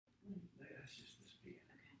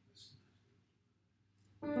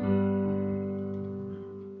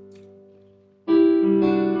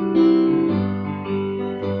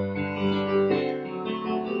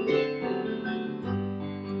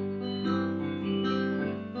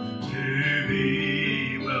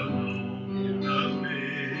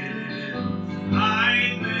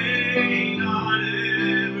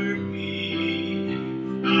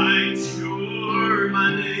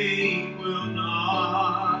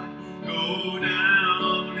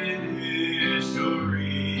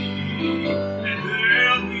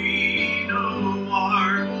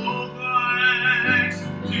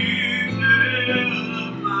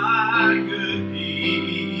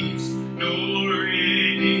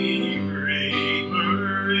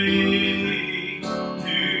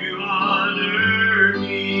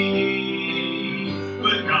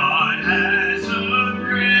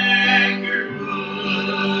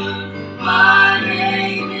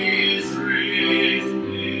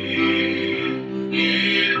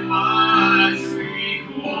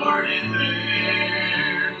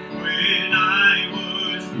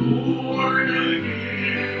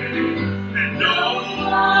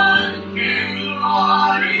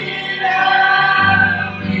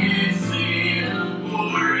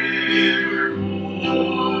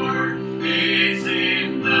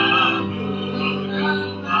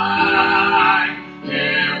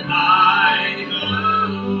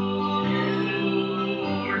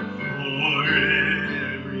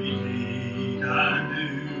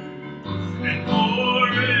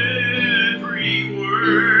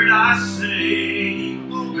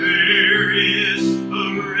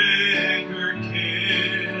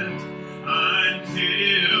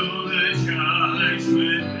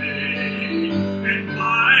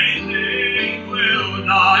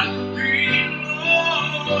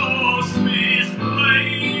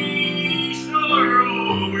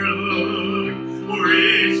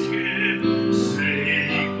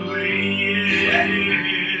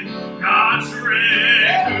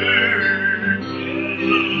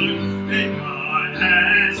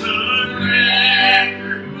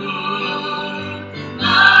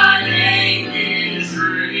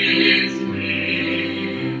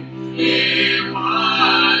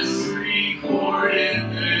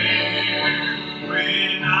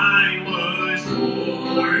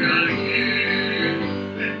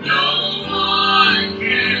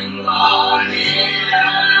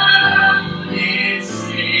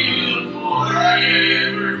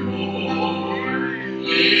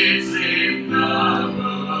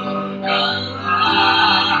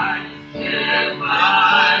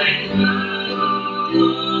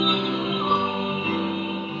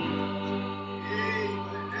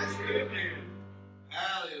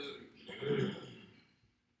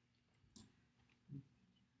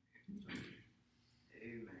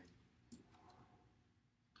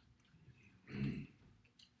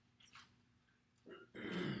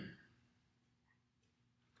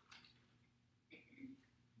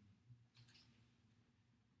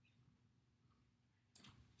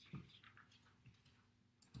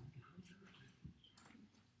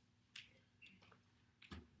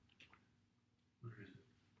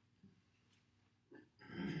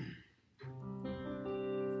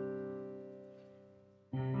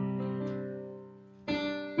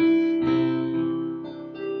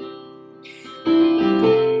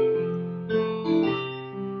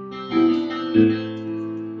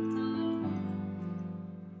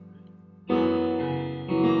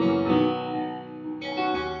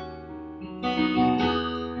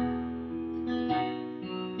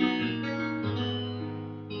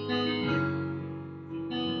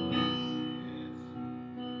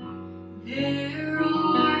Remind me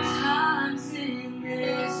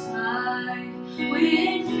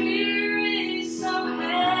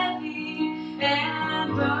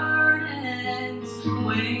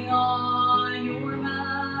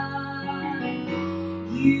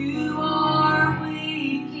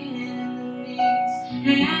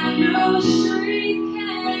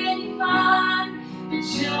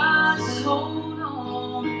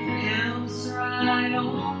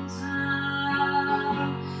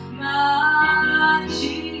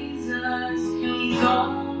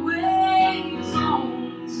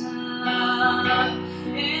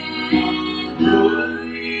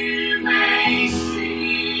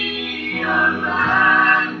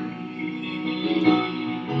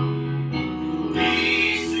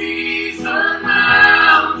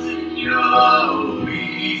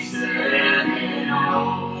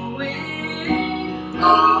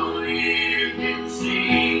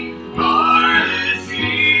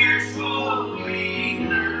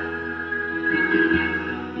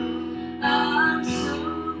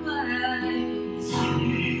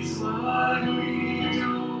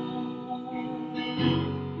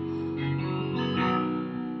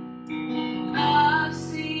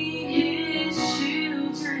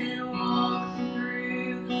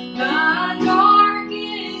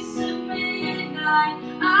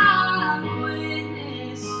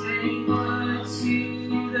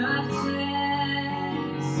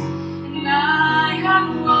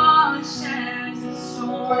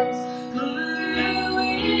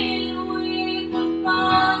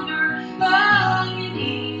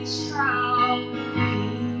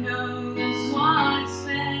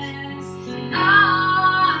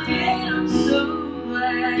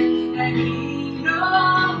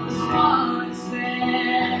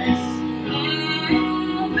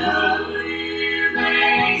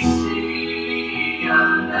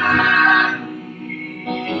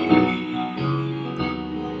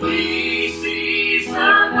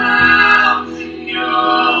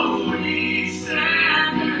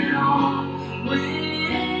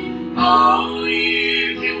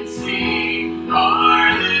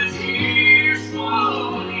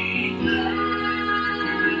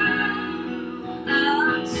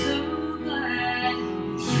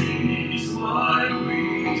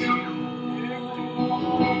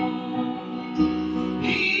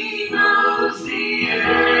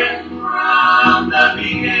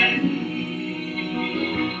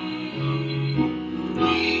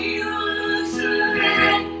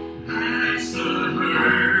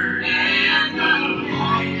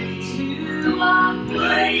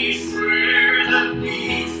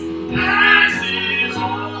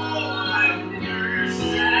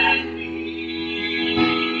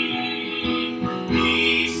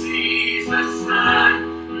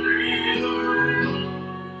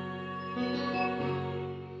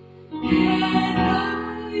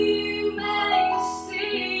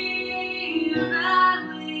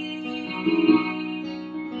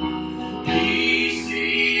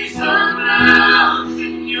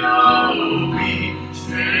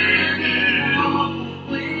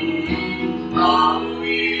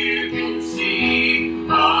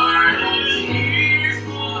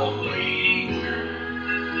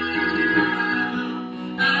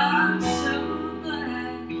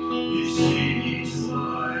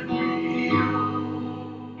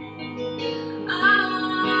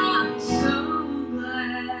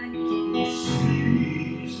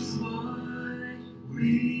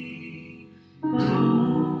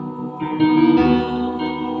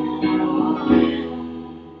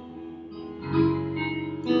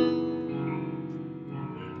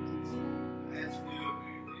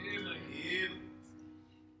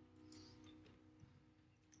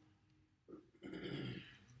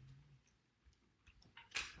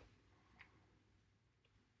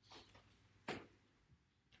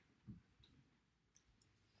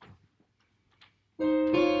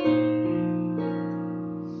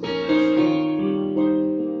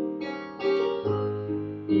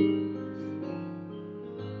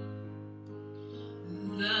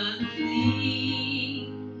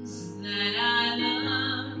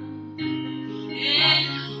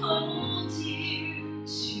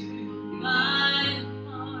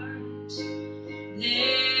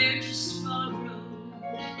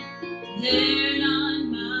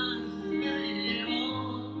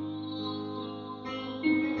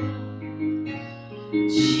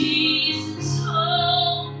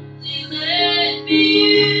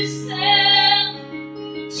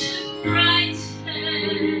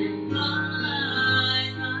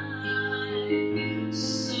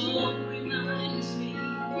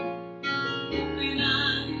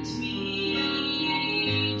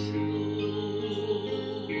to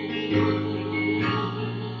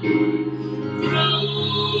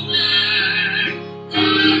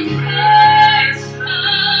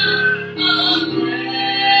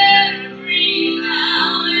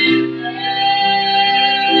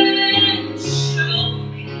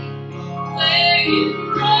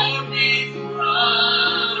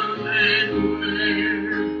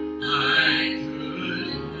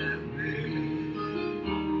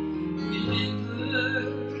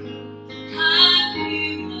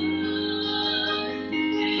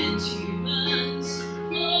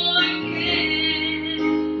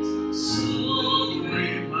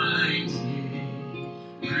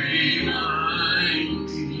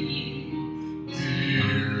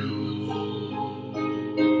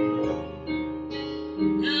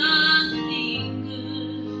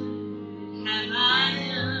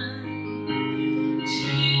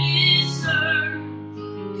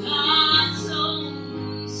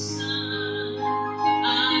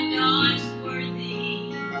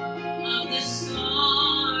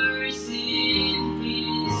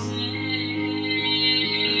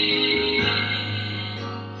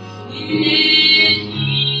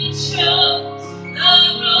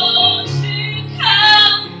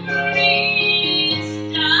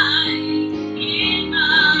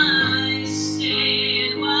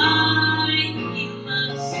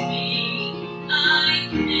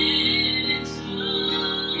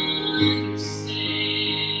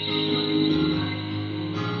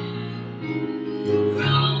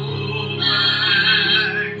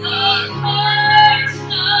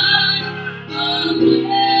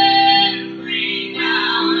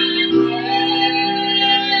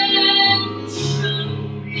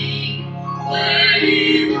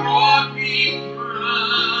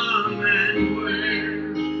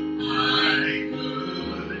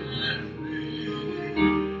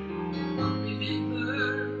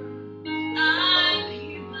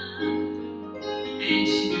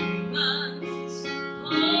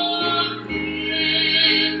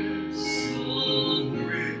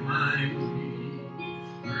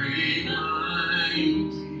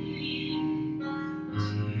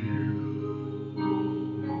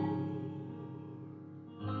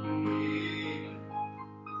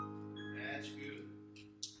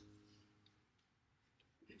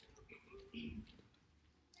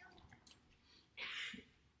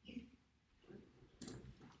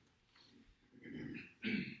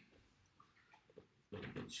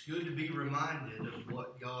It's good to be reminded of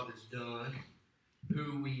what God has done,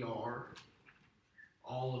 who we are,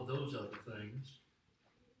 all of those other things.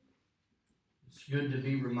 It's good to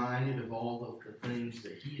be reminded of all of the things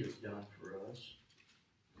that He has done for us.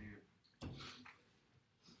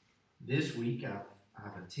 This week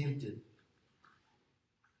I've attempted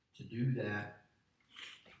to do that.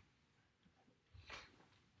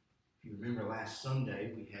 If you remember last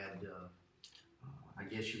Sunday, we had, I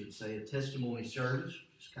guess you would say, a testimony service.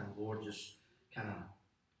 Just kind of, Lord just kind of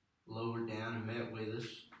lowered down and met with us.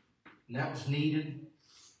 And that was needed.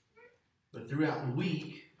 But throughout the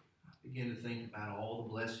week, I began to think about all the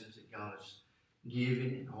blessings that God has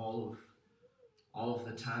given and all of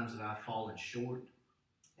the times that I've fallen short.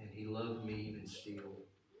 And He loved me even still.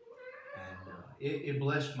 And it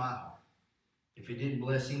blessed my heart. If it didn't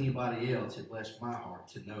bless anybody else, it blessed my heart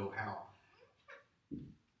to know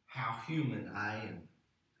how human I am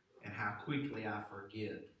and how quickly I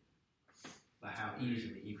forget, but how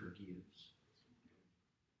easily He forgives.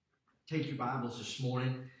 Take your Bibles this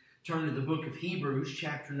morning. Turn to the book of Hebrews,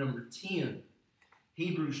 chapter number 10.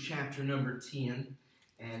 Hebrews, chapter number 10.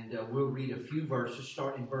 And we'll read a few verses,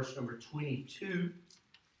 starting in verse number 22.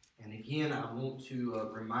 And again, I want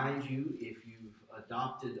to remind you, if you've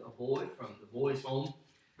adopted a boy from the boys' home,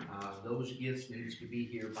 those gifts need to be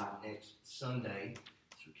here by next Sunday.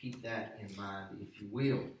 So keep that in mind, if you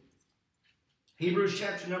will. Hebrews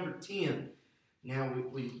chapter number 10. Now,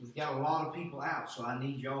 we've got a lot of people out, so I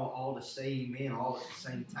need y'all all to say amen all at the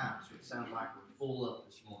same time. So it sounds like we're full up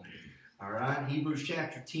this morning. All right, Hebrews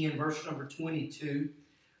chapter 10, verse number 22.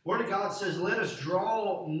 Word of God says, "Let us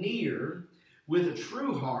draw near with a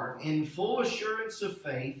true heart and full assurance of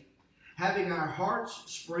faith, having our hearts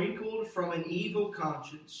sprinkled from an evil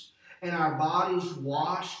conscience and our bodies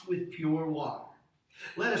washed with pure water.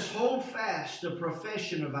 Let us hold fast the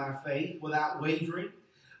profession of our faith without wavering,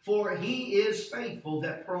 for He is faithful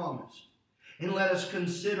that promised. And let us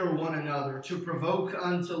consider one another to provoke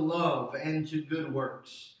unto love and to good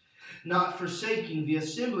works, not forsaking the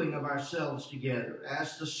assembling of ourselves together,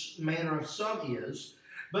 as the manner of some is,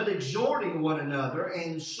 but exhorting one another,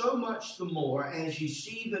 and so much the more as you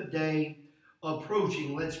see the day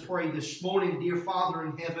approaching." Let's pray this morning. Dear Father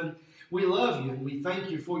in heaven, we love you and we thank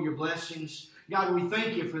you for your blessings. God, we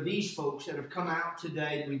thank you for these folks that have come out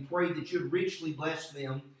today. We pray that you'd richly bless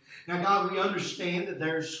them. Now, God, we understand that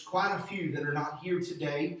there's quite a few that are not here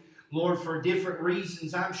today, Lord, for different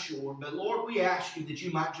reasons, I'm sure. But, Lord, we ask you that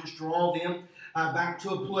you might just draw them back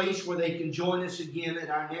to a place where they can join us again at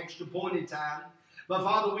our next appointed time. But,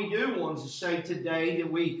 Father, we do want to say today that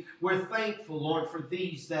we're thankful, Lord, for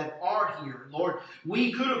these that are here. Lord,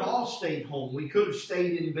 we could have all stayed home. We could have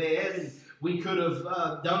stayed in bed, and we could have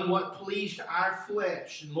done what pleased our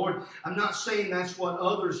flesh. And, Lord, I'm not saying that's what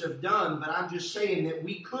others have done, but I'm just saying that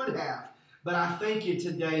we could have. But I thank you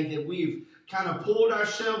today that we've kind of pulled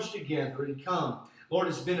ourselves together and come. Lord,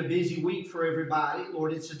 it's been a busy week for everybody.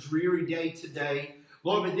 Lord, it's a dreary day today.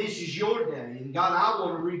 Lord, but this is your day. And, God, I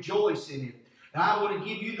want to rejoice in it. And I want to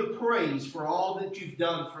give you the praise for all that you've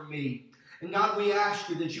done for me. And God, we ask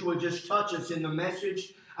you that you would just touch us in the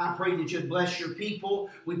message. I pray that you'd bless your people.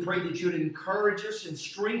 We pray that you'd encourage us and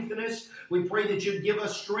strengthen us. We pray that you'd give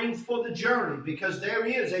us strength for the journey, because there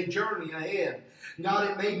is a journey ahead. God,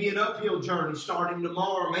 it may be an uphill journey starting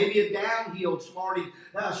tomorrow, maybe a downhill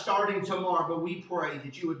starting tomorrow, but we pray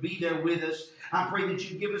that you would be there with us. I pray that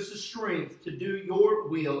you'd give us the strength to do your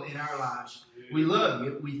will in our lives. We love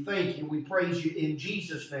you. We thank you. We praise you in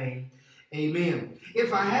Jesus' name. Amen.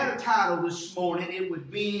 If I had a title this morning, it would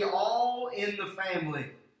be All in the Family.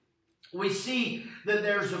 We see that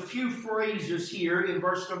there's a few phrases here in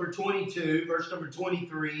verse number 22, verse number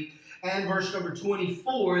 23, and verse number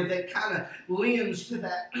 24 that kind of lends to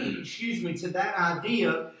that, to that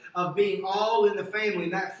idea of being all in the family.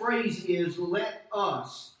 And that phrase is, let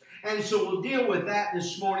us. And so we'll deal with that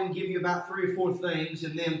this morning, give you about 3 or 4 things,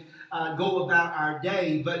 and then go about our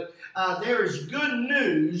day. But there is good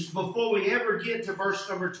news before we ever get to verse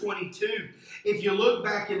number 22. If you look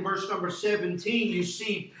back in verse number 17, you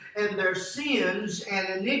see, and their sins and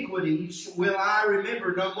iniquities will I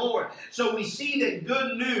remember no more. So we see that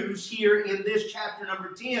good news here in this chapter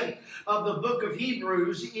number 10 of the book of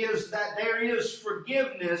Hebrews is that there is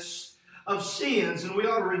forgiveness of sins, and we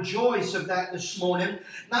ought to rejoice of that this morning.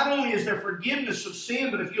 Not only is there forgiveness of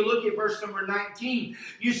sin, but if you look at verse number 19,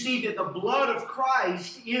 you see that the blood of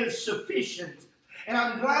Christ is sufficient. And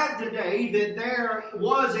I'm glad today that there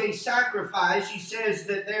was a sacrifice. He says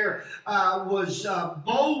that there was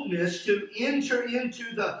boldness to enter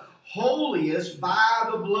into the holiest by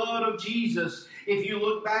the blood of Jesus. If you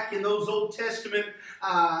look back in those Old Testament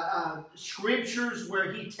scriptures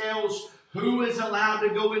where he tells who is allowed to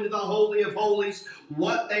go into the Holy of Holies,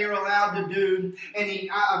 what they are allowed to do. And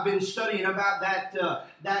I've been studying about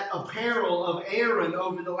that apparel of Aaron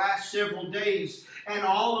over the last several days, and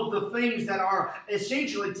all of the things that are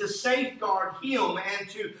essentially to safeguard him and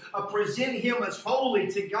to present him as holy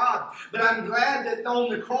to God. But I'm glad that on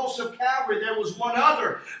the cross of Calvary there was one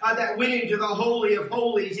other that went into the Holy of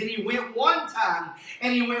Holies, and he went one time,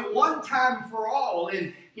 and he went one time for all.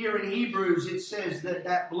 And here in Hebrews it says that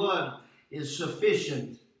that blood is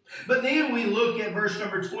sufficient. But then we look at verse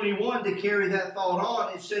number 21 to carry that thought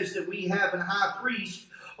on. It says that we have a high priest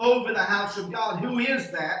over the house of God. Who is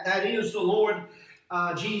that? That is the Lord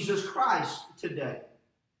Jesus Christ today.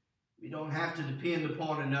 We don't have to depend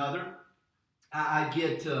upon another. I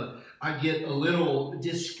get a little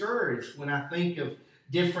discouraged when I think of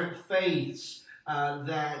different faiths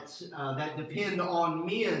that depend on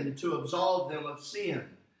men to absolve them of sin,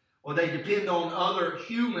 or they depend on other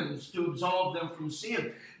humans to absolve them from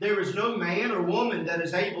sin. There is no man or woman that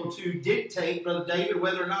is able to dictate, Brother David,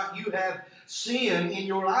 whether or not you have sin in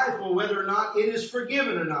your life or whether or not it is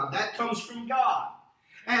forgiven or not. That comes from God.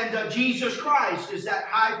 And Jesus Christ is that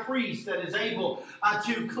high priest that is able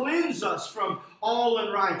to cleanse us from all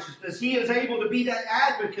unrighteousness. He is able to be that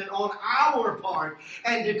advocate on our part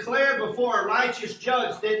and declare before a righteous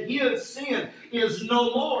judge that his sin is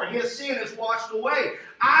no more. His sin is washed away.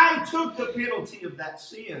 I took the penalty of that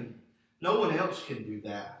sin. No one else can do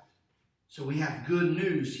that. So we have good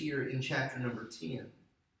news here in chapter number 10.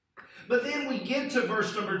 But then we get to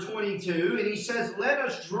verse number 22, and he says, let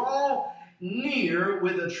us draw near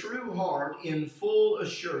with a true heart in full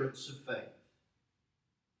assurance of faith.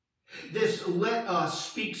 This let us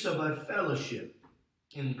speaks of a fellowship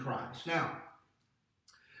in Christ. Now,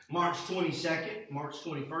 March 22nd, March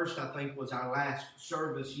 21st, I think, was our last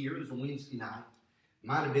service here. It was a Wednesday night.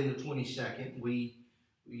 Might have been the 22nd.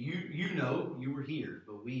 You were here,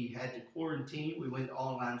 but we had to quarantine. We went to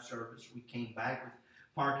online service. We came back with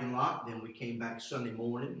parking lot. Then we came back Sunday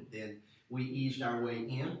morning. Then we eased our way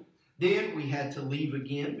in. Then we had to leave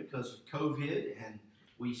again because of COVID, and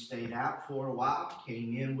we stayed out for a while,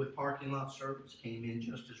 came in with parking lot service, came in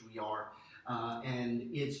just as we are, and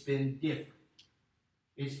it's been different.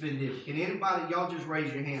 It's been different. Can anybody, y'all just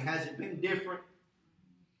raise your hand, has it been different?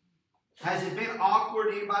 Has it been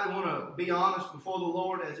awkward? Anybody want to be honest before the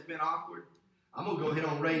Lord? Has it been awkward? I'm going to go ahead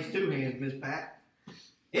and raise 2 hands, Miss Pat.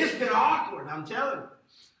 It's been awkward, I'm telling you.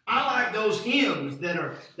 I like those hymns that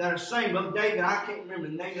are sang. Brother David, I can't remember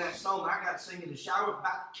the name of that song. I got to sing in the shower,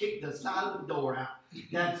 about to kick the side of the door out.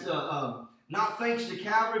 That's not thanks to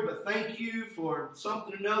Calvary, but thank you for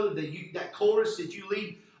something or another. That chorus that you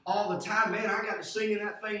lead all the time. Man, I got to sing in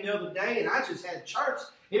that thing the other day, and I just had church.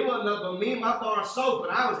 It wasn't up on me and my bar of soap,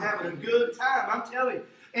 but I was having a good time, I'm telling you.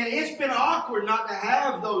 And it's been awkward not to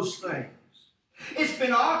have those things. It's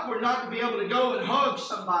been awkward not to be able to go and hug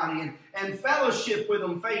somebody and fellowship with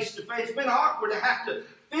them face to face. It's been awkward to have to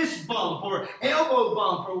fist bump or elbow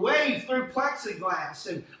bump or wave through plexiglass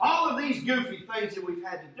and all of these goofy things that we've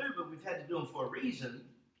had to do, but we've had to do them for a reason.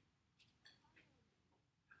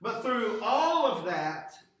 But through all of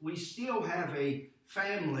that, we still have a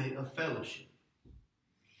family of fellowship.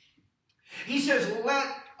 He says, let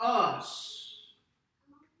us.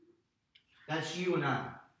 That's you and I.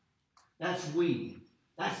 That's we.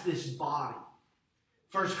 That's this body.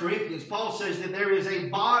 1 Corinthians, Paul says that there is a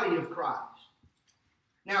body of Christ.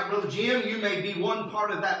 Now, Brother Jim, you may be one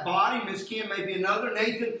part of that body. Miss Kim may be another.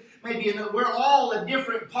 Nathan may be another. We're all a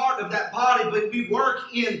different part of that body, but we work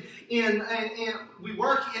as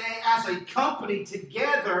a company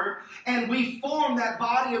together, and we form that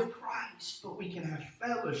body of Christ. But we can have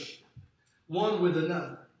fellowship one with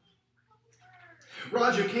another.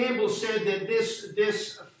 Roger Campbell said that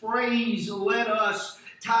this phrase, let us,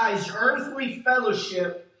 ties earthly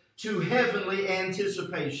fellowship to heavenly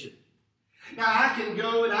anticipation. Now, I can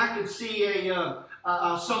go and I can see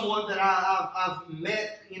someone that I've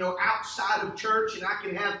met, outside of church, and I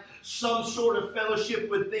can have some sort of fellowship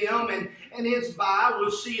with them, and it's bye,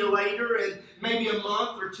 we'll see you later, and maybe a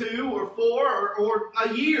month or 2 or 4 or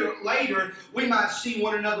a year later, we might see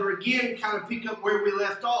one another again and kind of pick up where we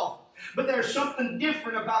left off. But there's something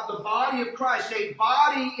different about the body of Christ, a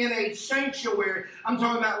body in a sanctuary. I'm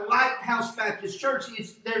talking about Lighthouse Baptist Church.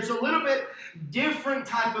 There's a little bit different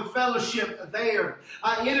type of fellowship there.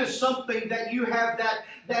 It is something that you have that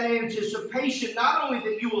anticipation, not only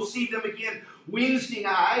that you will see them again Wednesday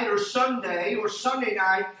night or Sunday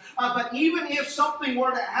night, but even if something were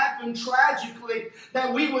to happen tragically,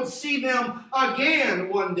 that we would see them again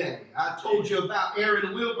one day. I told you about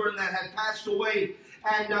Aaron Wilburn that had passed away.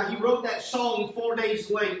 And he wrote that song, 4 Days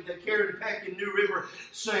Late, that Karen Peck and New River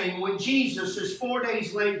sang. When Jesus is 4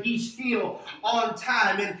 days late, he's still on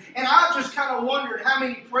time. And I just kind of wondered how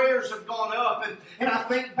many prayers have gone up. And I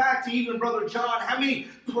think back to even Brother John, how many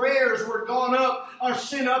prayers were gone up or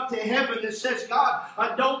sent up to heaven that says, God,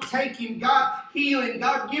 don't take him. God, heal him.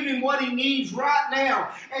 God, give him what he needs right now.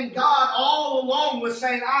 And God all along was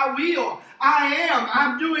saying, I will. I am.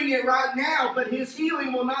 I'm doing it right now, but his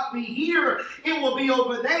healing will not be here. It will be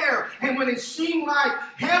over there. And when it seemed like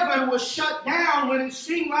heaven was shut down, when it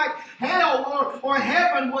seemed like hell or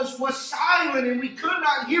heaven was silent and we could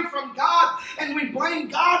not hear from God, and we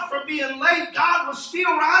blamed God for being late, God was still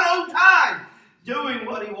right on time, doing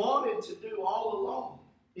what he wanted to do all along.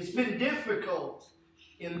 It's been difficult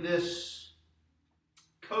in this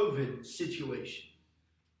COVID situation,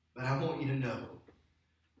 but I want you to know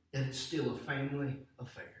that it's still a family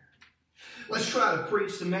affair. Let's try to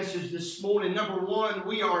preach the message this morning. Number one,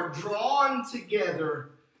 we are drawn together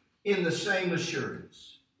in the same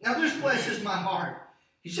assurance. Now this blesses my heart.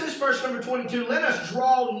 He says, verse number 22, let us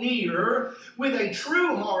draw near with a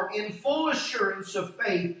true heart in full assurance of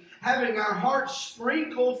faith, having our hearts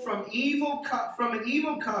sprinkled from an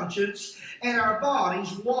evil conscience and our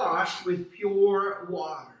bodies washed with pure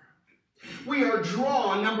water. We are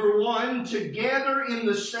drawn, number one, together in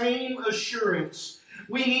the same assurance.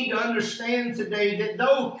 We need to understand today that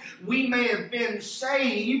though we may have been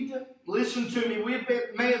saved, listen to me,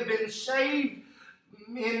 may have been saved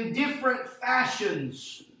in different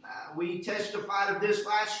fashions. We testified of this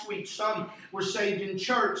last week. Some were saved in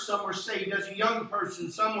church. Some were saved as a young person.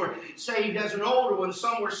 Some were saved as an older one.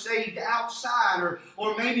 Some were saved outside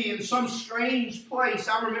or maybe in some strange place.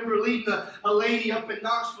 I remember leading a lady up in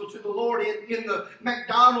Knoxville to the Lord in the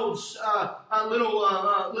McDonald's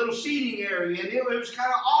little seating area. And it was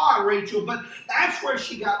kind of odd, Rachel, but that's where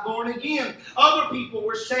she got born again. Other people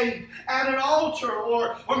were saved at an altar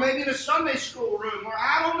or maybe in a Sunday school room or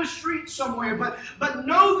out on the street somewhere. But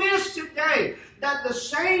know this today, that the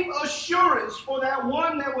same assurance for that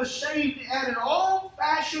one that was saved at an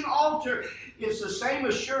old-fashioned altar is the same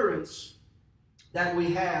assurance that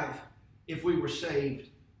we have if we were saved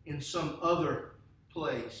in some other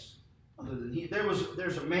place other than here.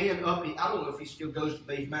 There's a man up, I don't know if he still goes to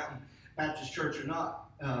Bays Mountain Baptist Church or not.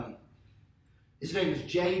 His name is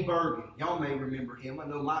Jay Bergen. Y'all may remember him. I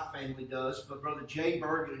know my family does. But Brother Jay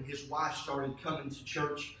Bergen and his wife started coming to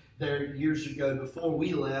church there years ago before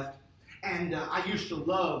we left. And I used to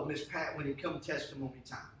love Miss Pat when it come testimony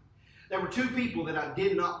time. There were 2 people that I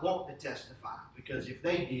did not want to testify because if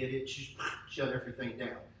they did, it just shut everything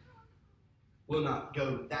down. We'll not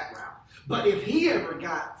go that route. But if he ever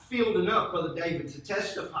got filled enough, Brother David, to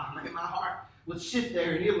testify, man, my heart would sit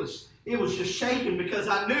there and it was just shaking because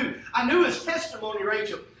I knew his testimony,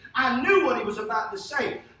 Rachel. I knew what he was about to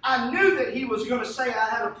say. I knew that he was going to say I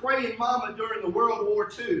had a praying mama during the World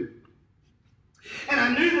War II. And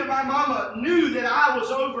I knew that my mama knew that I was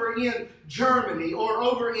over in Germany or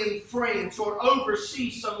over in France or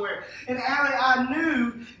overseas somewhere. And Allie, I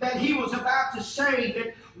knew that he was about to say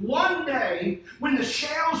that one day when the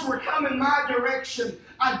shells were coming my direction,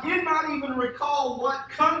 I did not even recall what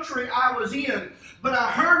country I was in, but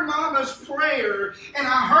I heard Mama's prayer and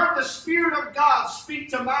I heard the Spirit of God speak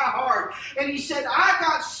to my heart. And he said, I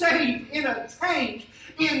got saved in a tank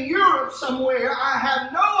in Europe somewhere. I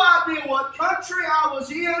have no idea what country I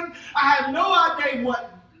was in. I have no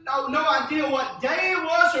idea what day it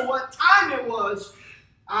was or what time it was.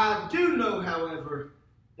 I do know, however,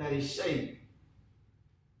 that he saved me.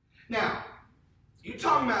 Now, you're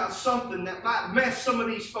talking about something that might mess some of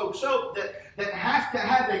these folks up that have to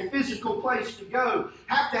have a physical place to go,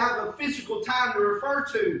 have to have a physical time to refer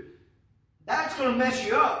to. That's going to mess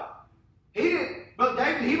you up. But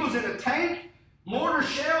David, he was in a tank. Mortar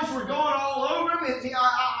shells were going all over him.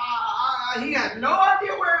 He had no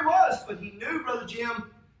idea where he was, but he knew, Brother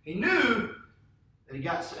Jim, he knew that he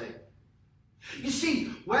got saved. You see,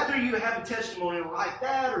 whether you have a testimony like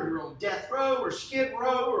that, or you're on death row, or skid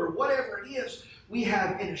row, or whatever it is, we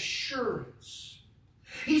have an assurance.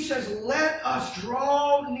 He says, let us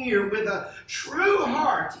draw near with a true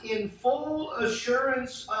heart in full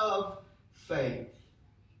assurance of faith.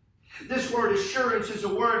 This word assurance is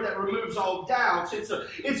a word that removes all doubts. It's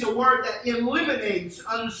a word that eliminates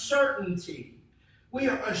uncertainty. We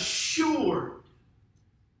are assured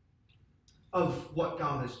of what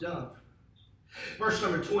God has done. Verse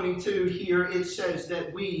number 22 here, it says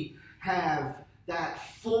that we have that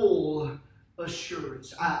full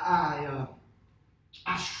assurance. I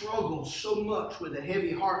struggle so much with a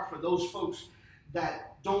heavy heart for those folks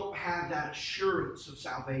that don't have that assurance of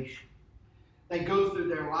salvation. They go through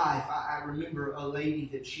their life. I remember a lady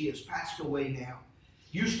that she has passed away now.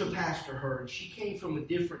 Used to pastor her, and she came from a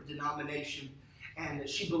different denomination, and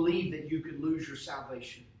she believed that you could lose your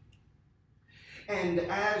salvation. And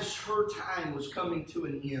as her time was coming to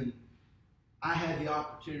an end, I had the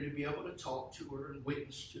opportunity to be able to talk to her and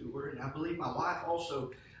witness to her. And I believe my wife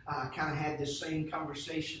also kind of had this same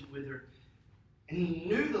conversation with her. And he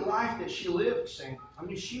knew the life that she lived, saying, I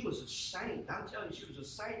mean, she was a saint. I'm telling you, she was a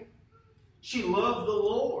saint. She loved the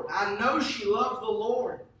Lord. I know she loved the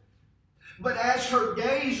Lord. But as her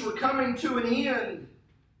days were coming to an end,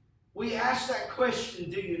 we asked that question,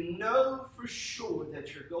 do you know for sure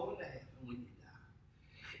that you're going to heaven when you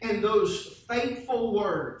die? And those faithful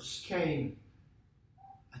words came,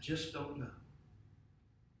 I just don't know.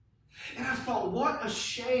 And I thought, what a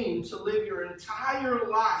shame to live your entire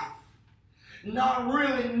life not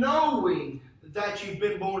really knowing that you've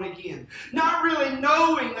been born again. Not really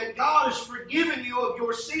knowing that God has forgiven you of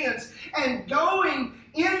your sins, and going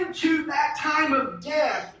into that time of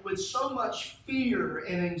death with so much fear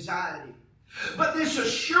and anxiety. But this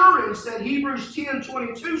assurance that Hebrews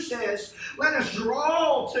 10:22 says, let us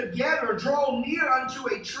draw together, draw near unto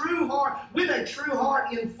a true heart, with a true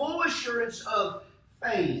heart in full assurance of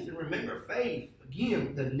faith. And remember, faith,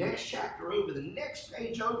 again, the next chapter over, the next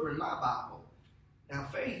page over in my Bible. Now,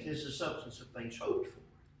 faith is the substance of things hoped for,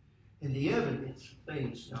 and the evidence of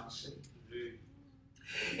things not seen.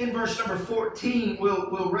 In verse number 14,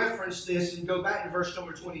 we'll reference this and go back to verse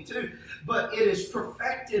number 22. But it is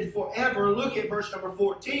perfected forever. Look at verse number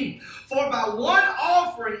 14. For by one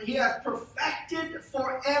offering he hath perfected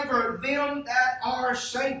forever them that are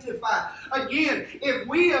sanctified. Again, if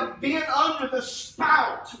we have been under the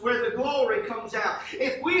spout where the glory comes out,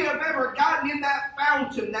 if we have ever gotten in that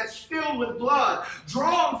fountain that's filled with blood,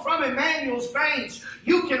 drawn from Emmanuel's veins,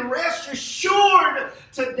 you can rest assured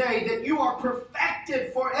today that you are perfected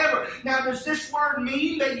forever. Now, does this word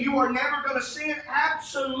mean that you are never going to sin?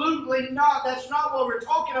 Absolutely not. That's not what we're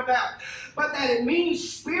talking about. But that it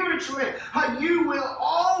means spiritually, you will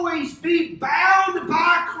always be bound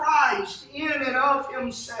by Christ in and of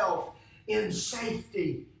himself in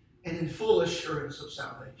safety and in full assurance of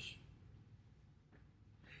salvation.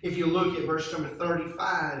 If you look at verse number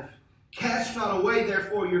 35, cast not away,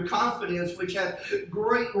 therefore, your confidence, which hath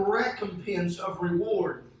great recompense of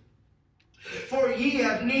reward. For ye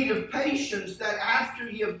have need of patience, that after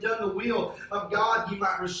ye have done the will of God, ye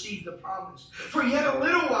might receive the promise. For yet a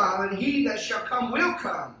little while, and he that shall come will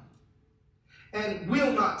come, and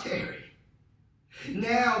will not tarry.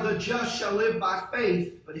 Now the just shall live by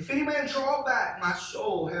faith. But if any man draw back, my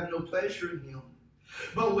soul have no pleasure in him.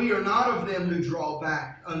 But we are not of them who draw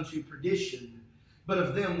back unto perdition, but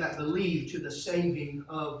of them that believe to the saving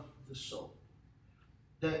of the soul.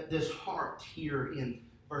 This heart here in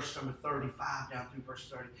verse number 35 down through verse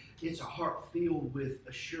 30, it's a heart filled with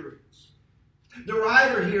assurance. The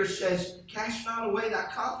writer here says, cast not away thy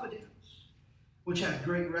confidence, which hath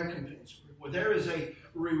great recompense. Where there is a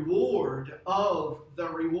reward of the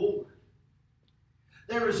reward.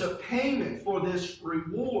 There is a payment for this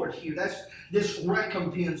reward here. That's this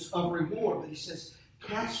recompense of reward. But he says,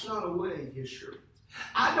 cast not away the assurance.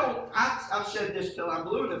 I've said this till I'm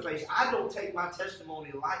blue in the face. I don't take my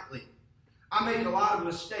testimony lightly. I make a lot of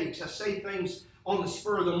mistakes. I say things on the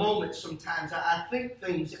spur of the moment sometimes. I think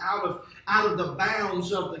things out of the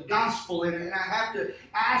bounds of the gospel, and I have to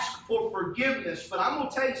ask for forgiveness. But I'm going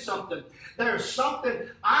to tell you something. There's something,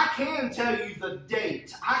 I can tell you the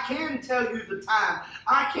date. I can tell you the time.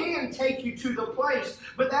 I can take you to the place.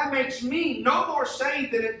 But that makes me no more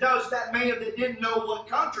saved than it does that man that didn't know what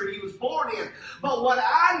country he was born in. But what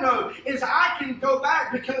I know is I can go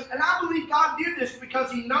back because, and I believe God did this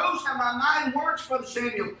because He knows how my mind works, Brother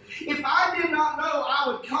Samuel. If I did not know, I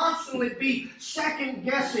would constantly be second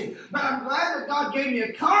guessing. But I'm glad that God gave me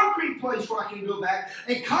a concrete place where I can go back,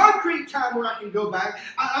 a concrete time where I can go back.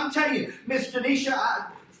 I'm telling you, Miss Denisha,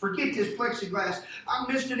 forget this plexiglass.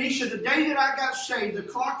 Miss Denisha, the day that I got saved, the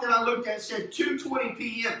clock that I looked at said 2:20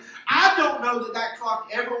 p.m. I don't know that clock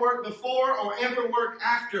ever worked before or ever worked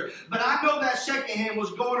after, but I know that second hand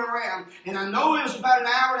was going around, and I know it was about an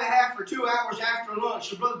hour and a half or 2 hours after lunch.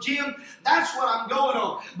 So, Brother Jim, that's what I'm going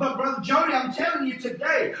on. But, Brother Jody, I'm telling you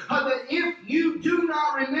today that if you do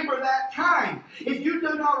not remember that time, if you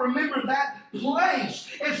do not remember that place,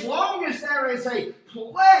 as long as there is a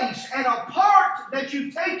place and a part that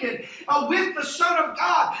you've taken with the Son of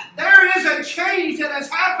God, there is a change that has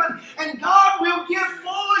happened, and God will give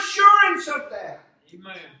full assurance of that.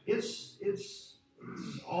 Amen. It's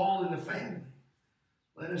all in the family.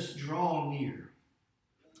 Let us draw near.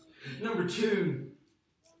 Number two,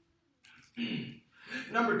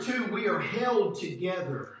 we are held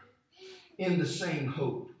together in the same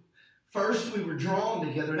hope. First, we were drawn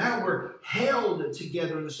together. Now we're held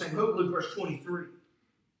together in the same hope. Look, verse 23.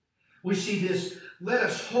 We see this. Let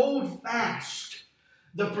us hold fast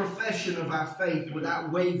the profession of our faith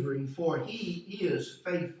without wavering, for He is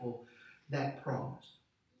faithful that promised.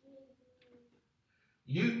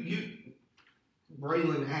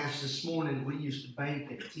 Braylon asked this morning, we used to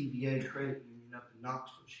bank at TVA Credit Union up in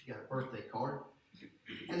Knoxville. She got a birthday card.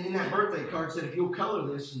 And in that birthday card said, if you'll color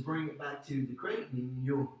this and bring it back to the credit union,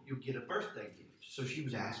 you'll get a birthday gift. So she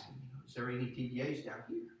was asking, is there any TVAs down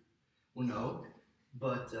here? Well, no.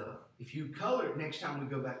 But if you color it, next time we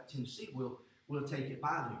go back to Tennessee, we'll take it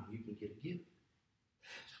by them. You can get a gift.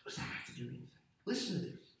 So what does that have to do with anything? Listen to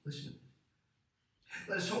this. Listen to this.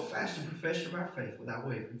 Let us hold fast the profession of our faith without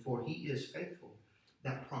wavering, for He is faithful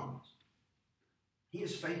that promise. He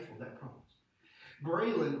is faithful that promise.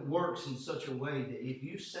 Braylon works in such a way that if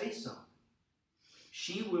you say something,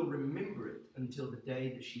 she will remember it until the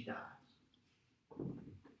day that she dies.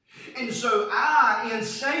 And so in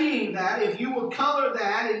saying that, if you will color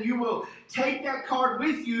that and you will take that card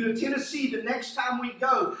with you to Tennessee the next time we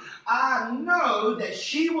go, I know that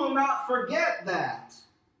she will not forget that.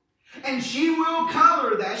 And she will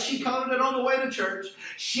color that. She colored it on the way to church.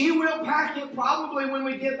 She will pack it probably when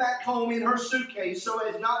we get back home in her suitcase so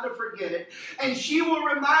as not to forget it. And she will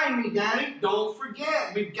remind me, Daddy, don't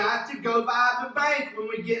forget. We've got to go by the bank when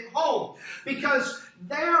we get home. Because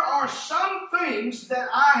there are some things that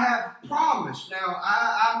I have promised.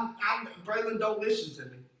 Now, Braylon, don't listen to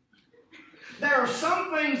me. There are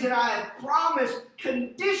some things that I have promised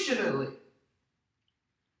conditionally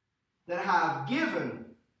that I have given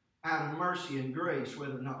out of mercy and grace,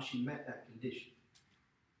 whether or not she met that condition.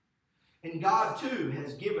 And God, too,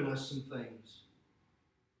 has given us some things,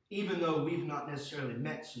 even though we've not necessarily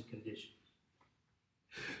met some conditions.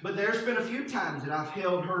 But there's been a few times that I've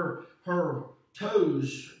held her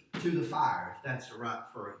toes to the fire, if that's the right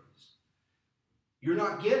phrase. You're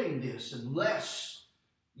not getting this unless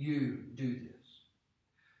you do this.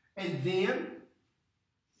 And then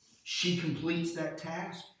she completes that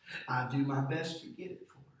task. I do my best to get it for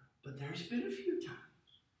her. But there's been a few times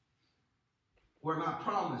where my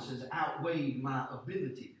promises outweighed my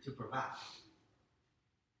ability to provide.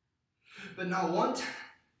 But not one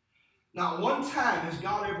time has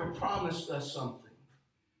God ever promised us something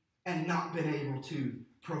and not been able to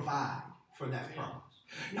provide for that promise.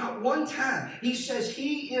 Not one time. He says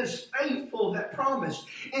He is faithful that promised.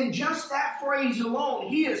 And just that phrase alone,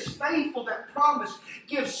 He is faithful that promised,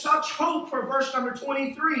 gives such hope for verse number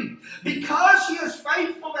 23. Because He is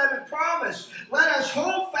faithful that promised, let us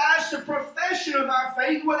hold fast the profession of our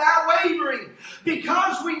faith without wavering.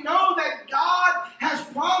 Because we know that God has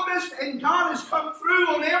promised and God has come through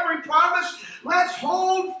on every promise, let's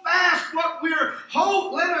hold fast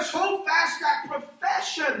let us hold fast that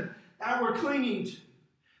profession that we're clinging to.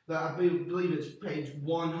 I believe it's page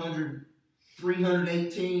 100,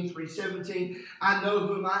 318, 317. I know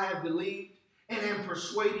whom I have believed, and am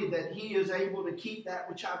persuaded that he is able to keep that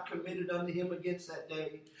which I've committed unto him against that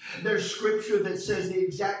day. There's scripture that says the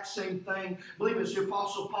exact same thing. I believe it's the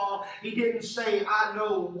Apostle Paul. He didn't say, I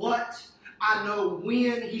know what, I know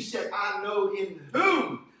when. He said, I know in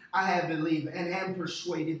whom I have believed and am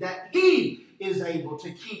persuaded that he is able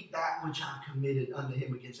to keep that which I've committed unto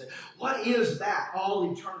him against it. What is that?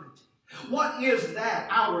 All eternity. What is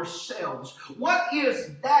that? Ourselves. What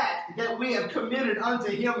is that we have committed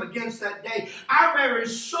unto him against that day? Our very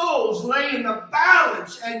souls lay in the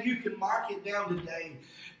balance, and you can mark it down today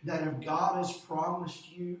that if God has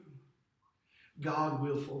promised you, God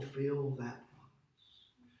will fulfill that promise.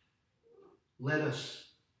 Let us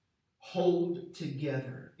hold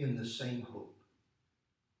together in the same hope.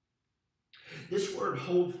 This word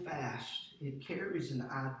hold fast, it carries an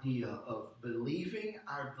idea of believing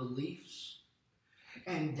our beliefs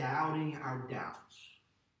and doubting our doubts.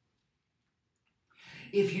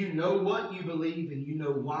 If you know what you believe and you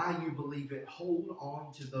know why you believe it, hold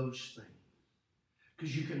on to those things.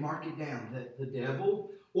 Because you can mark it down that the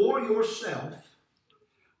devil or yourself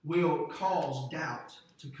will cause doubt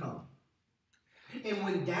to come. And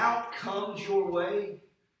when doubt comes your way,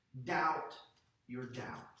 doubt your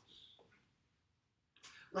doubts.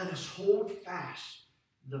 Let us hold fast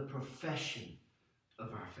the profession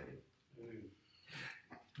of our faith.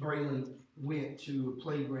 Braylon went to a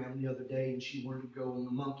playground the other day and she wanted to go on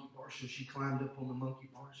the monkey bars. So she climbed up on the monkey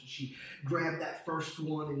bars and she grabbed that first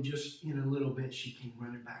one and just in a little bit she came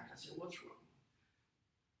running back. I said, what's wrong?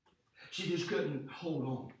 She just couldn't hold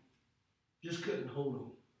on. Just couldn't hold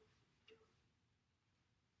on.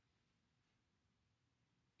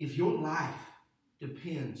 If your life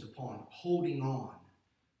depends upon holding on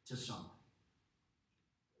to something,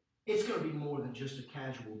 it's going to be more than just a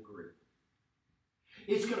casual grip.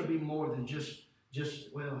 It's going to be more than just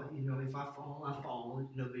well, if I fall, I fall.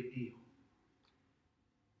 It's no big deal.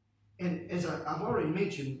 And as I've already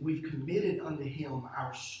mentioned, we've committed unto him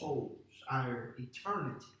our souls, our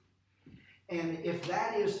eternity. And if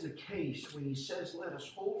that is the case, when he says, let us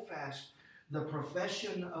hold fast the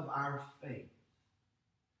profession of our faith,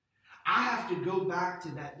 I have to go back to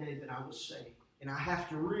that day that I was saved. And I have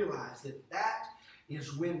to realize that that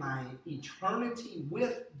is when my eternity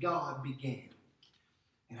with God began.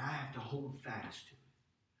 And I have to hold fast to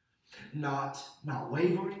it. Not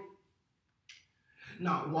wavering,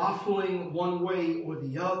 not waffling one way or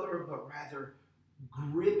the other, but rather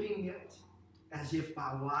gripping it as if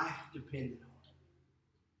my life depended on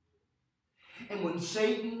it. And when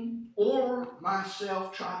Satan or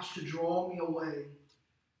myself tries to draw me away,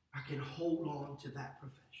 I can hold on to that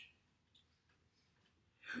profession.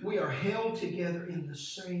 We are held together in the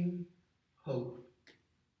same hope.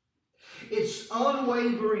 It's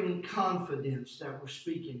unwavering confidence that we're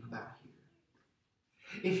speaking about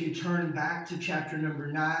here. If you turn back to chapter number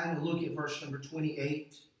 9 and look at verse number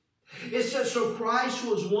 28, it says, so Christ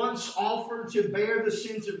was once offered to bear the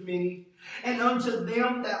sins of many, and unto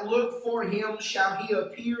them that look for him shall he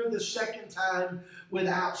appear the second time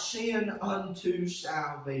without sin unto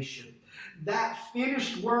salvation. That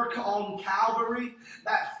finished work on Calvary,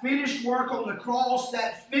 that finished work on the cross,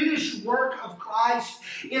 that finished work of Christ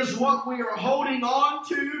is what we are holding on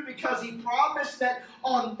to, because he promised that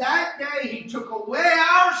on that day he took away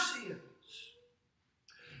our sins.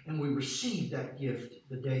 And we received that gift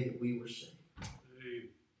the day that we were saved.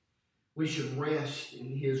 We should rest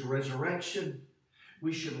in his resurrection.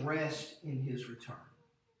 We should rest in his return.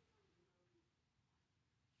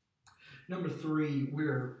 Number 3,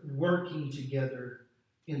 we're working together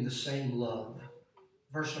in the same love.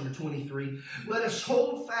 Verse number 23, let us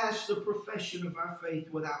hold fast the profession of our faith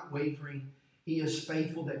without wavering. He is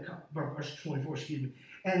faithful that verse 24,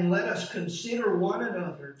 and let us consider one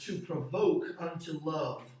another to provoke unto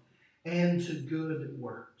love and to good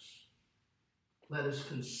works. Let us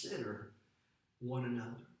consider one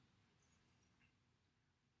another.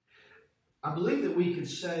 I believe that we could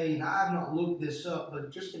say, and I have not looked this up,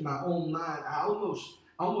 but just in my own mind, I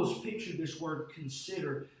almost picture this word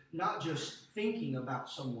consider, not just thinking about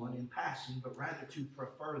someone in passing, but rather to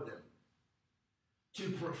prefer them. To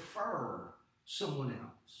prefer someone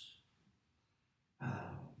else.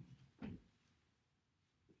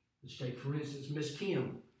 Let's take, for instance, Miss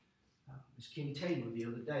Kim. Miss Kim Taylor the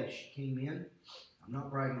other day. She came in. I'm not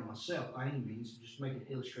bragging on myself by any means, just making an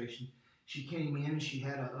illustration. She came in and she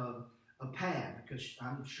had a pad, because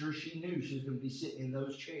I'm sure she knew she was going to be sitting in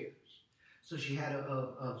those chairs. So she had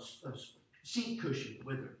a seat cushion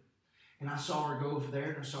with her. And I saw her go over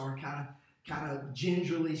there, and I saw her kind of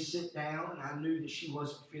gingerly sit down, and I knew that she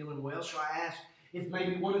wasn't feeling well. So I asked if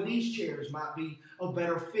maybe one of these chairs might be a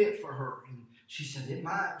better fit for her. And She said, it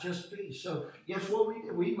might just be. So guess what we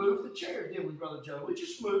did? We moved the chairs, didn't we, Brother Joe? We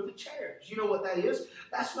just moved the chairs. You know what that is?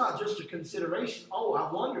 That's not just a consideration. Oh, I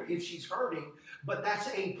wonder if she's hurting, but that's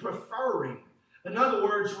a preferring. In other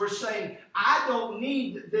words, we're saying, I don't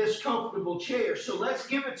need this comfortable chair, so let's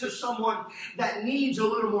give it to someone that needs a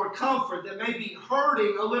little more comfort, that may be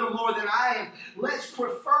hurting a little more than I am. Let's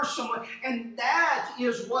prefer someone. And that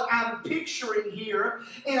is what I'm picturing here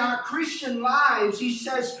in our Christian lives. He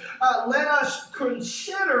says, let us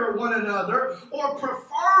consider one another or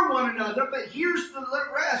prefer one another, but here's the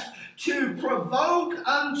rest, to provoke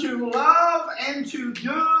unto love and to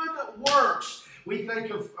good works. We think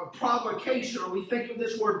of provocation, or we think of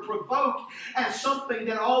this word provoke as something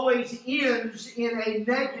that always ends in a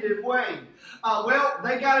negative way. Well,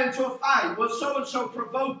 they got into a fight. Well, so-and-so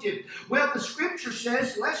provoked it. Well, the Scripture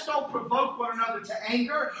says, let's don't provoke one another to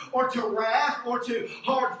anger or to wrath or to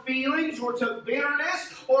hard feelings or to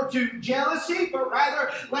bitterness or to jealousy, but rather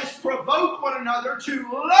let's provoke one another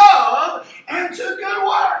to love and to good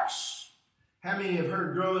works. How many have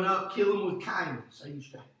heard growing up, kill them with kindness? I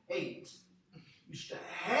used to hate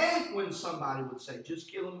when somebody would say,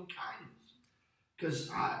 just kill them with kindness.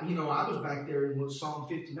 Because, I was back there in Psalm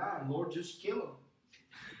 59, Lord, just kill them.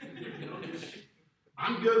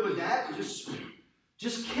 I'm good with that. Just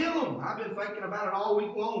kill them. I've been thinking about it all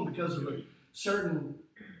week long because of a certain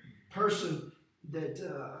person that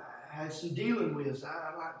I had some dealing with.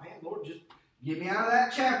 I'm like, man, Lord, just get me out of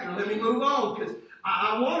that chapter. Let me move on, because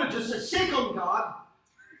I want to just say, sick them, God.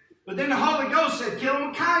 But then the Holy Ghost said, kill them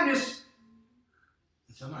with kindness.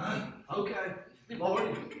 So I'm okay,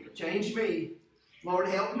 Lord, change me. Lord,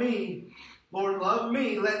 help me. Lord, love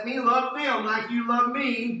me. Let me love them like you love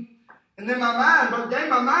me. And then my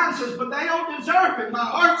mind says, but they don't deserve it. My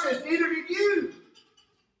heart says, neither do you.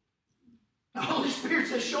 The Holy Spirit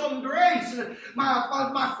says, show them grace. And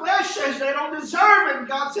my flesh says they don't deserve it. And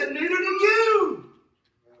God said, neither do you.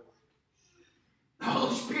 The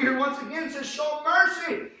Holy Spirit once again says, show them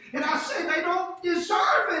mercy. And I say, they don't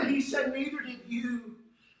deserve it. He said, neither did you.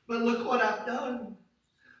 But look what I've done.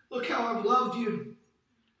 Look how I've loved you.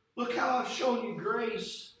 Look how I've shown you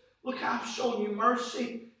grace. Look how I've shown you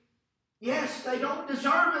mercy. Yes, they don't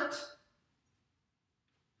deserve it.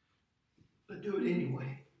 But do it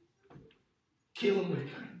anyway. Kill them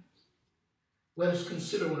with kindness. Let us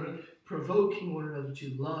consider one another, provoking one another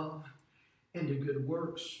to love and to good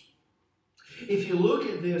works. If you look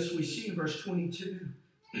at this, we see in verse 22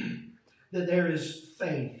 that there is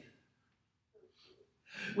faith.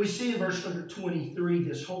 We see in verse number 23,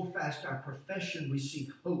 this hold fast our profession, we see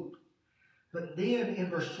hope. But then in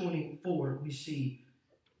verse 24, we see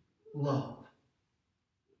love.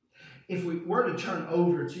 If we were to turn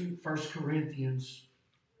over to 1 Corinthians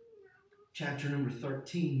chapter number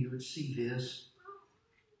 13, you would see this.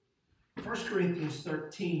 1 Corinthians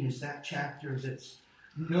 13 is that chapter that's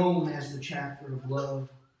known as the chapter of love.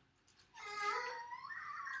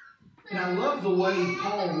 And I love the way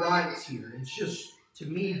Paul writes here. It's just, to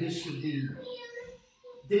me, this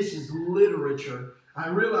is literature. I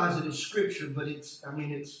realize it is scripture, but it's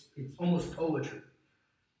almost poetry.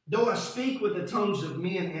 Though I speak with the tongues of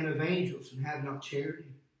men and of angels and have not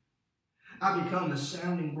charity, I become a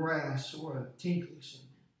sounding brass or a tinkling cymbal.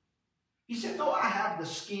 He said, though I have the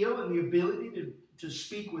skill and the ability to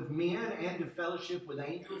speak with men and to fellowship with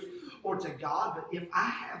angels or to God, but if I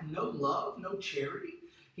have no love, no charity,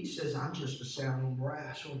 he says, I'm just a sounding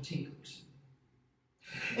brass or a tinkling cymbal.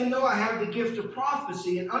 And though I have the gift of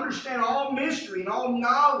prophecy and understand all mystery and all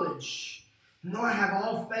knowledge, and though I have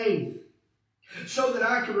all faith, so that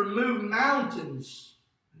I can remove mountains,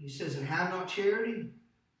 he says, and have not charity,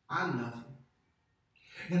 I'm nothing.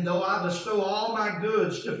 And though I bestow all my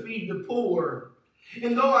goods to feed the poor,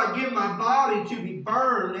 and though I give my body to be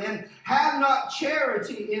burned, and have not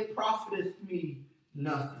charity, it profiteth me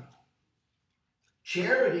nothing.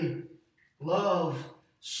 Charity, love,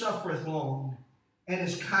 suffereth long, and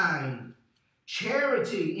is kind.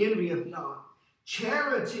 Charity envieth not.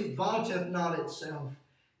 Charity vaunteth not itself,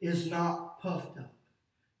 is not puffed up,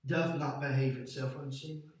 doth not behave itself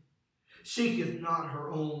unseemly, seeketh not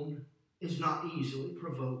her own, is not easily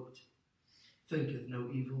provoked, thinketh no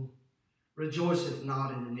evil, rejoiceth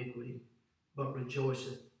not in iniquity, but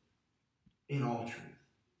rejoiceth in all truth,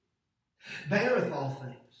 beareth all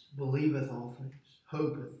things, believeth all things,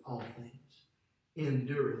 hopeth all things,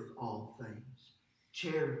 endureth all things.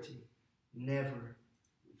 Charity never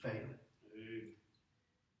faileth.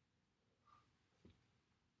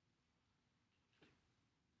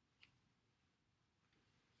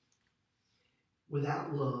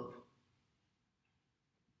 Without love,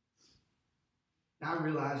 I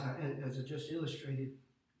realize, as I just illustrated,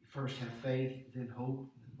 First have faith, then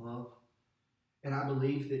hope, then love. And I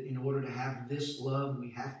believe that in order to have this love,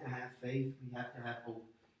 we have to have faith, we have to have hope.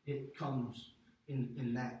 It comes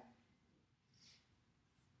in that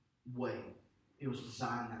way. It was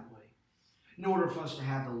designed that way. In order for us to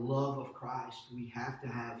have the love of Christ, we have to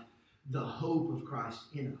have the hope of Christ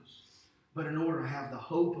in us. But in order to have the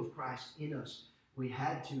hope of Christ in us, we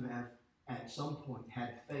had to have, at some point,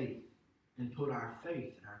 had faith and put our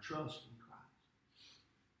faith and our trust in Christ.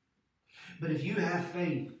 But if you have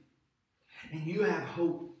faith and you have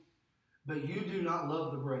hope, but you do not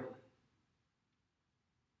love the brethren,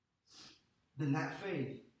 then that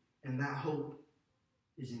faith and that hope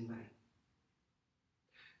is in vain.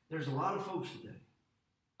 There's a lot of folks today.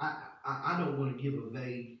 I don't want to give a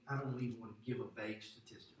vague, I don't even want to give a vague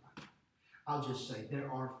statistic right now. I'll just say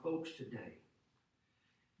there are folks today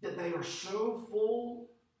that they are so full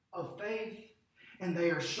of faith and they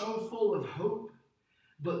are so full of hope,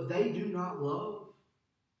 but they do not love.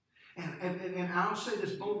 And I'll say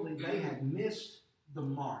this boldly, they have missed the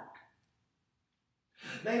mark.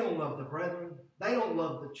 They don't love the brethren. They don't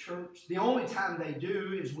love the church. The only time they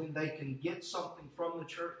do is when they can get something from the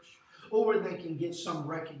church or they can get some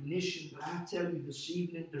recognition. But I tell you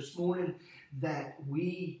this morning, that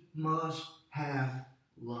we must have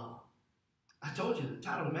love. I told you the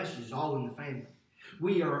title of the message is All in the Family.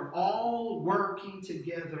 We are all working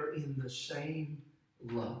together in the same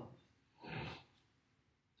love.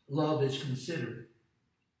 Love is considerate.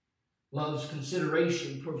 Love's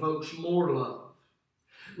consideration provokes more love.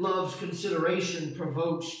 Love's consideration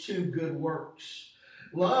provokes to good works.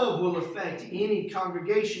 Love will affect any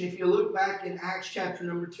congregation. If you look back in Acts chapter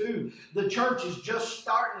number 2, the church is just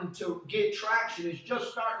starting to get traction. It's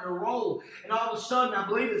just starting to roll. And all of a sudden, I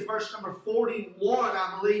believe it's verse number 41,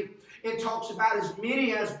 I believe, it talks about as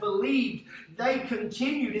many as believed, they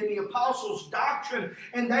continued in the apostles' doctrine,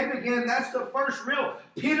 and they began, that's the first real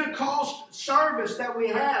Pentecost service that we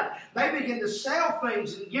have. They began to sell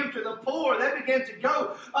things and give to the poor. They began to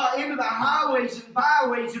go into the highways and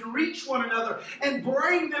byways and reach one another and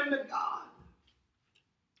bring them to God.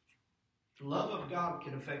 The love of God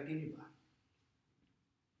can affect anybody.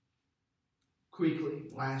 Quickly,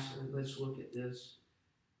 lastly, let's look at this.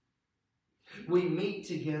 We meet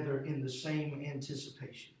together in the same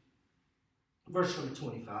anticipation. Verse number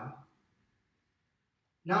 25.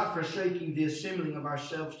 Not forsaking the assembling of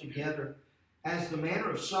ourselves together as the manner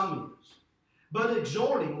of some is, but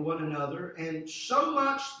exhorting one another, and so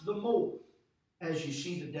much the more as you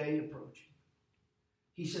see the day approaching.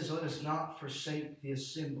 He says, let us not forsake the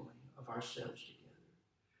assembling of ourselves together.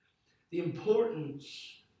 The importance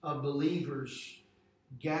of believers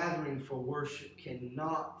gathering for worship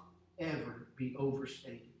cannot ever be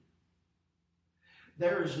overstated.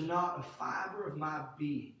 There is not a fiber of my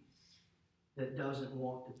being that doesn't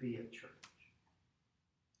want to be at church.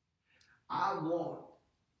 I want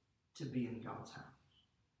to be in God's house.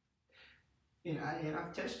 And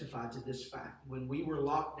I've testified to this fact. When we were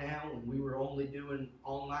locked down, when we were only doing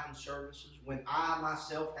online services, when I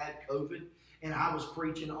myself had COVID and I was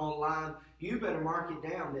preaching online, you better mark it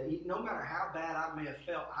down that no matter how bad I may have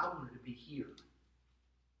felt, I wanted to be here.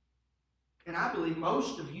 And I believe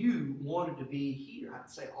most of you wanted to be here. I'd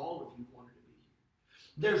say all of you wanted to be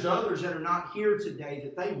here. There's others that are not here today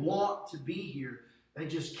that they want to be here. They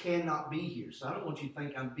just cannot be here. So I don't want you to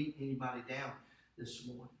think I'm beating anybody down this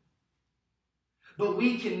morning. But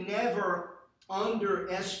we can never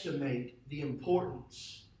underestimate the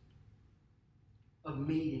importance of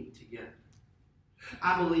meeting together.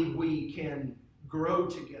 I believe we can grow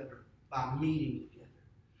together by meeting together.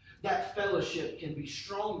 That fellowship can be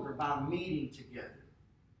stronger by meeting together.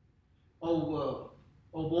 Oh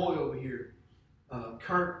boy over here,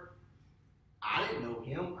 Kurt, I didn't know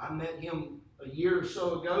him. I met him a year or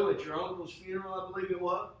so ago at your uncle's funeral, I believe it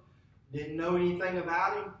was. Didn't know anything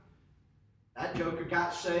about him. That joker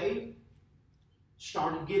got saved.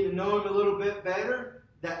 Started getting to know him a little bit better.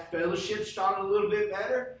 That fellowship started a little bit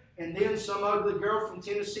better. And then some ugly girl from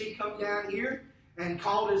Tennessee come down here and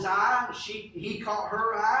caught his eye. He caught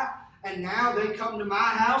her eye. And now they come to my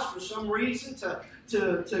house for some reason to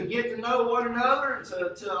get to know one another and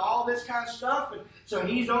to all this kind of stuff. And so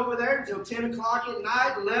he's over there until 10 o'clock at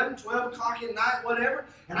night, 11, 12 o'clock at night, whatever.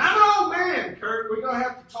 And I'm an old man, Kurt. We're going to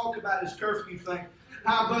have to talk about this curfew thing.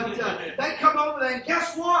 But they come over there, and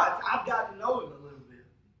guess what? I've got to know him a little bit.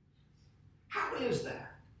 How is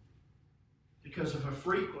that? Because of a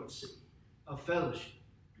frequency of fellowship.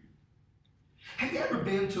 Have you ever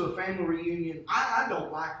been to a family reunion? I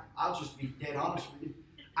don't like them. I'll just be dead honest with you.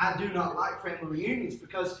 I do not like family reunions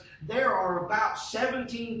because there are about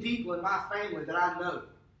 17 people in my family that I know.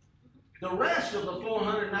 The rest of the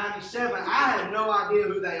 497, I have no idea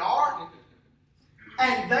who they are.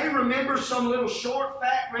 And they remember some little short,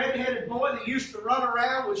 fat, red-headed boy that used to run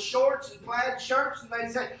around with shorts and plaid shirts, and they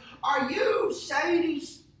say, "Are you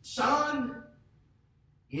Sadie's son?"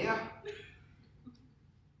 "Yeah."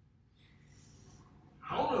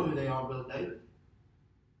 "I don't know who they are, Brother David."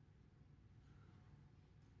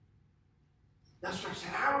 That's what I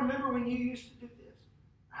said. "I remember when you used to do this."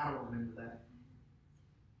 "I don't remember that."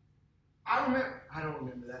 I don't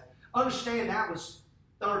remember that. Understand that was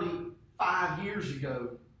 35 years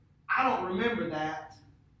ago. I don't remember that.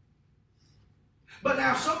 But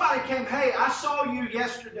now somebody came, "Hey, I saw you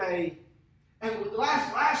yesterday, and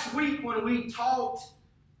last week when we talked,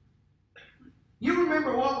 you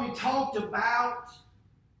remember what we talked about?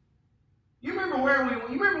 You remember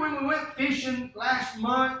when we went fishing last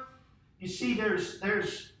month?" You see, there's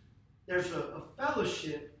a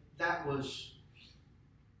fellowship that was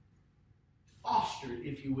fostered,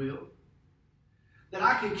 if you will, that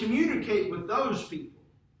I can communicate with those people.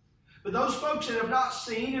 But those folks that have not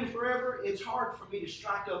seen in forever, it's hard for me to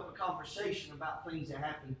strike up a conversation about things that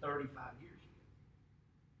happened 35 years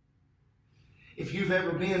ago. If you've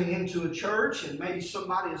ever been into a church and maybe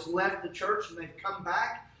somebody has left the church and they've come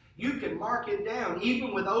back, you can mark it down.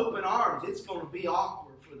 Even with open arms, it's going to be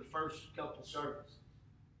awkward for the first couple services.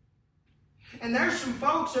 And there's some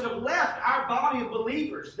folks that have left our body of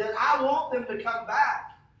believers that I want them to come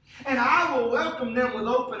back. And I will welcome them with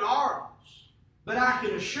open arms. But I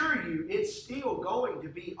can assure you, it's still going to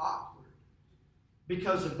be awkward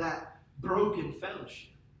because of that broken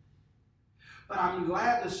fellowship. But I'm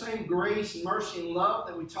glad the same grace, mercy, and love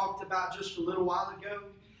that we talked about just a little while ago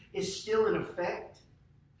is still in effect.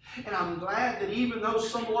 And I'm glad that even though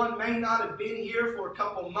someone may not have been here for a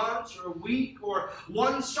couple months or a week or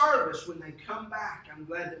one service, when they come back, I'm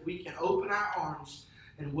glad that we can open our arms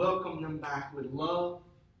and welcome them back with love,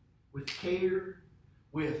 with care,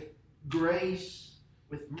 with grace,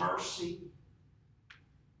 with mercy.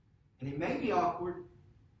 And it may be awkward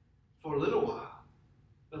for a little while,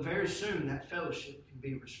 but very soon that fellowship can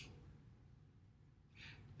be restored.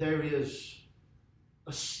 There is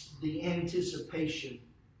the anticipation.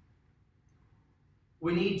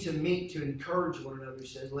 We need to meet to encourage one another. He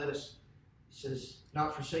says,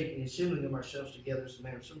 not forsaking the assembling of ourselves together as the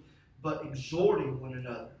manner of some, but exhorting one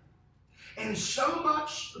another. And so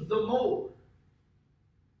much the more.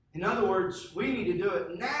 In other words, we need to do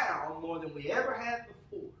it now more than we ever have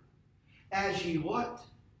before. As ye what?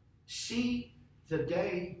 See the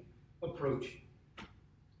day approaching.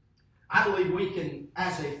 I believe we can,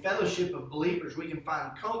 as a fellowship of believers, we can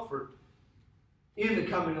find comfort in the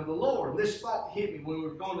coming of the Lord. This thought hit me when we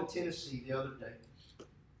were going to Tennessee the other day.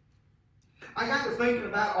 I got to thinking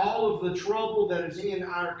about all of the trouble that is in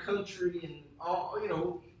our country and all,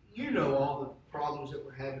 you know all the problems that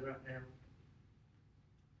we're having right now.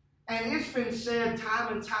 And it's been said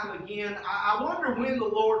time and time again, I wonder when the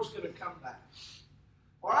Lord's going to come back.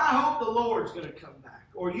 Or I hope the Lord's going to come back.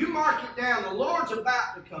 Or you mark it down, the Lord's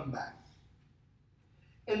about to come back.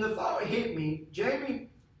 And the thought hit me, Jamie,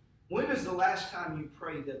 when is the last time you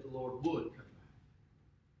prayed that the Lord would come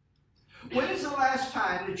back? When is the last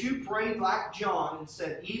time that you prayed like John and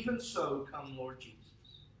said, "Even so, come Lord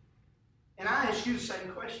Jesus"? And I ask you the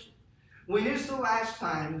same question. When is the last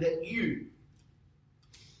time that you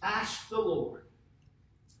asked the Lord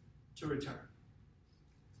to return?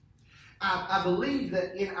 I believe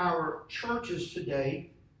that in our churches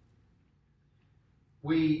today,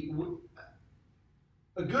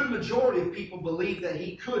 a good majority of people believe that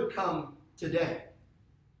He could come today.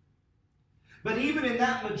 But even in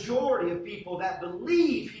that majority of people that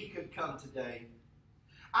believe He could come today,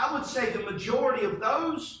 I would say the majority of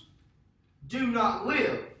those do not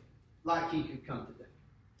live like He could come today.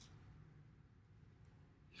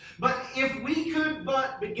 But if we could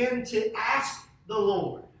but begin to ask the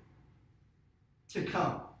Lord to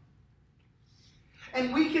come,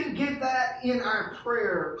 and we can get that in our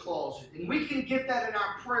prayer closet, and we can get that in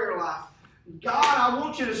our prayer life. God, I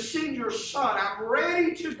want you to send your Son. I'm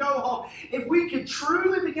ready to go home. If we could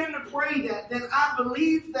truly begin to pray that, then I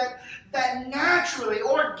believe that naturally,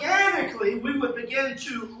 organically, we would begin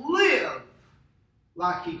to live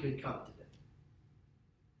like He could come today.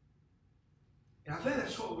 And I think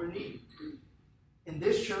that's what we're needing in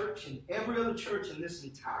this church and every other church in this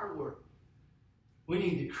entire world. We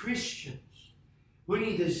need the Christians. We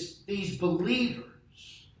need these believers.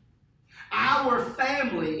 Our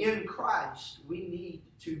family in Christ. We need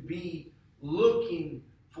to be looking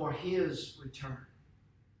for His return.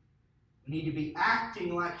 We need to be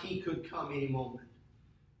acting like He could come any moment.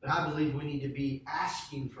 But I believe we need to be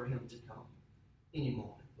asking for Him to come any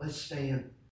moment. Let's stand.